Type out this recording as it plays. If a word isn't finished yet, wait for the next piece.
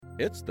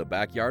It's the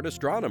Backyard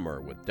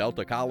Astronomer with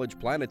Delta College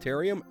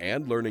Planetarium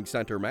and Learning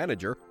Center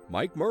Manager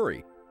Mike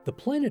Murray. The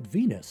planet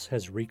Venus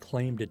has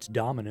reclaimed its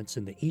dominance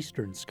in the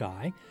eastern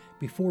sky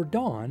before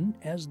dawn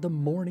as the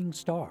morning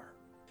star.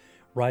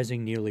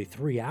 Rising nearly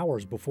 3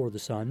 hours before the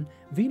sun,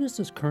 Venus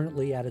is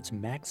currently at its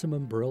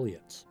maximum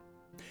brilliance.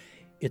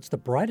 It's the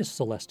brightest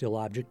celestial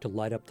object to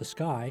light up the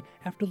sky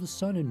after the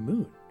sun and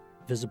moon,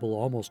 visible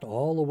almost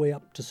all the way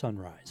up to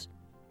sunrise.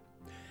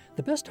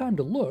 The best time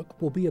to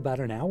look will be about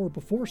an hour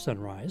before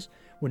sunrise,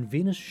 when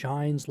Venus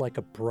shines like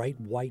a bright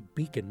white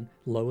beacon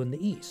low in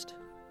the east.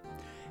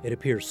 It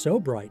appears so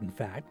bright, in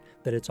fact,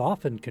 that it's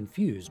often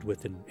confused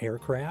with an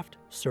aircraft,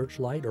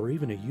 searchlight, or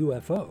even a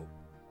UFO.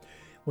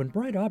 When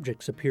bright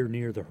objects appear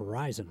near the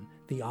horizon,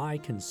 the eye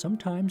can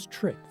sometimes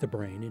trick the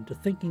brain into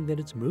thinking that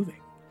it's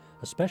moving,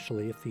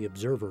 especially if the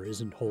observer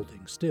isn't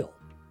holding still.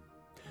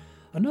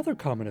 Another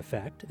common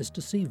effect is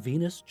to see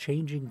Venus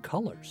changing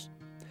colors.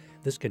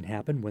 This can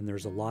happen when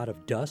there's a lot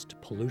of dust,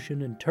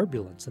 pollution, and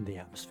turbulence in the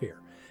atmosphere,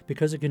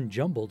 because it can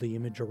jumble the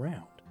image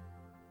around.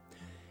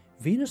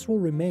 Venus will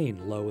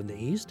remain low in the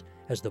east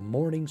as the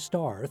morning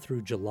star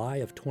through July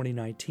of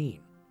 2019.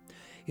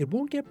 It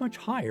won't get much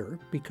higher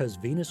because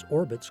Venus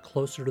orbits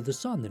closer to the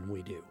sun than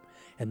we do,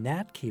 and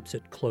that keeps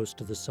it close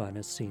to the sun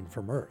as seen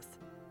from Earth.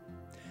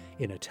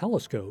 In a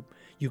telescope,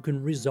 you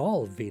can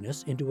resolve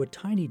Venus into a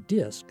tiny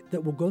disk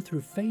that will go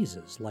through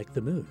phases like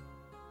the moon.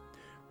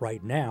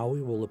 Right now,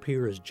 it will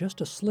appear as just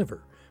a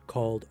sliver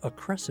called a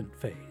crescent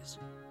phase.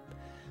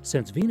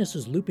 Since Venus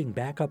is looping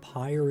back up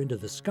higher into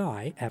the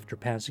sky after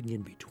passing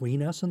in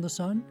between us and the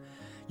sun,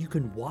 you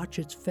can watch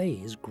its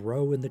phase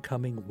grow in the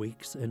coming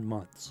weeks and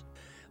months.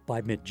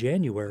 By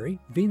mid-January,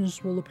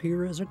 Venus will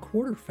appear as a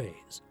quarter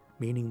phase,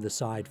 meaning the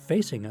side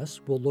facing us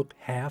will look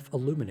half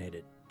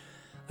illuminated.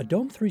 A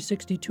Dome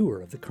 360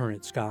 tour of the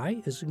current sky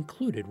is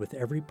included with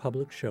every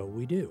public show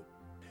we do.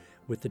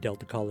 With the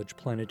Delta College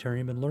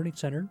Planetarium and Learning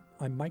Center,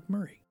 I'm Mike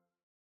Murray.